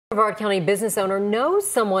Brevard County business owner knows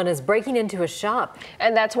someone is breaking into a shop.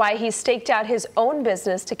 And that's why he staked out his own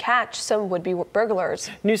business to catch some would-be burglars.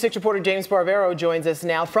 News 6 reporter James Barbero joins us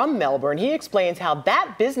now from Melbourne. He explains how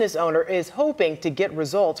that business owner is hoping to get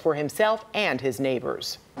results for himself and his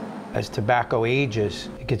neighbors. As tobacco ages,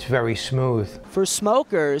 it gets very smooth. For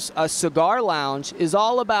smokers, a cigar lounge is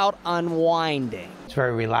all about unwinding. It's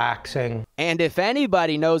very relaxing. And if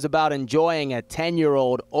anybody knows about enjoying a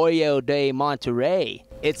 10-year-old Hoyo de Monterey,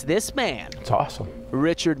 it's this man. It's awesome.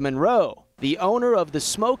 Richard Monroe, the owner of the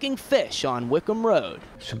Smoking Fish on Wickham Road.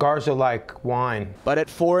 Cigars are like wine. But at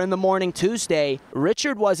 4 in the morning Tuesday,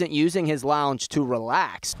 Richard wasn't using his lounge to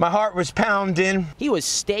relax. My heart was pounding. He was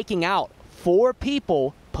staking out 4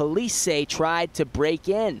 people police say tried to break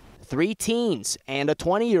in. 3 teens and a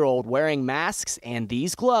 20-year-old wearing masks and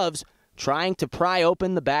these gloves trying to pry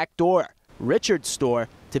open the back door. Richard's store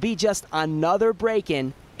to be just another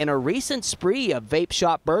break-in in a recent spree of vape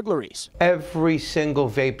shop burglaries. Every single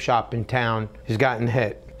vape shop in town has gotten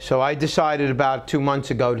hit. So I decided about 2 months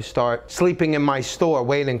ago to start sleeping in my store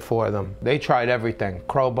waiting for them. They tried everything,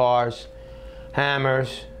 crowbars,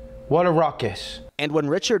 hammers, what a ruckus. And when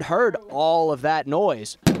Richard heard all of that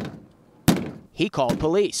noise, he called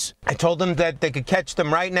police. I told them that they could catch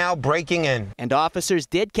them right now breaking in. And officers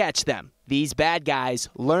did catch them. These bad guys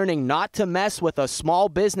learning not to mess with a small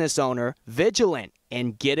business owner, vigilant,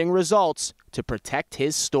 and getting results to protect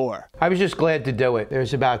his store. I was just glad to do it.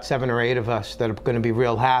 There's about 7 or 8 of us that are going to be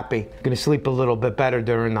real happy. Going to sleep a little bit better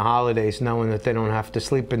during the holidays knowing that they don't have to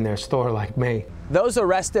sleep in their store like me. Those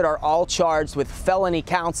arrested are all charged with felony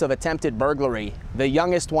counts of attempted burglary. The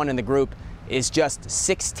youngest one in the group is just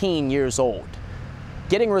 16 years old.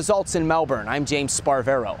 Getting results in Melbourne, I'm James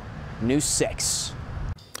Sparvero, News 6.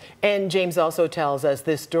 And James also tells us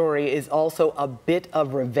this story is also a bit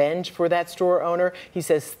of revenge for that store owner. He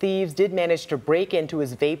says thieves did manage to break into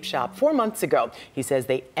his vape shop 4 months ago. He says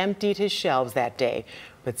they emptied his shelves that day,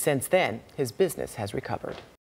 but since then, his business has recovered.